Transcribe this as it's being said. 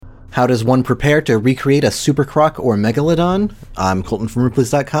How does one prepare to recreate a super croc or megalodon? I'm Colton from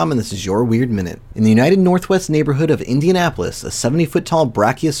Ripley's.com, and this is your Weird Minute. In the United Northwest neighborhood of Indianapolis, a 70-foot-tall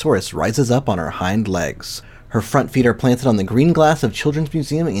Brachiosaurus rises up on her hind legs. Her front feet are planted on the green glass of Children's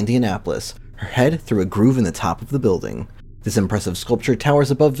Museum Indianapolis, her head through a groove in the top of the building. This impressive sculpture towers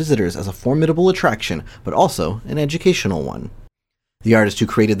above visitors as a formidable attraction, but also an educational one. The artist who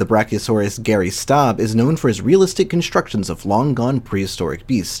created the Brachiosaurus, Gary Staub, is known for his realistic constructions of long-gone prehistoric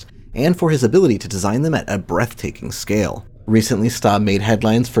beasts, and for his ability to design them at a breathtaking scale. Recently, Staub made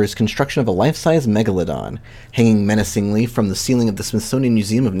headlines for his construction of a life-size megalodon, hanging menacingly from the ceiling of the Smithsonian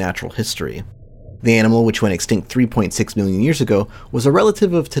Museum of Natural History. The animal, which went extinct 3.6 million years ago, was a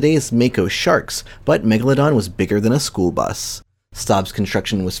relative of today's mako sharks, but Megalodon was bigger than a school bus. Staub's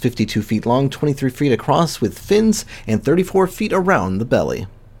construction was 52 feet long, 23 feet across, with fins, and 34 feet around the belly.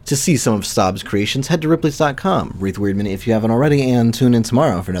 To see some of Staub's creations, head to Ripley's.com, read the Weird Minute if you haven't already, and tune in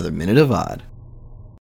tomorrow for another Minute of Odd.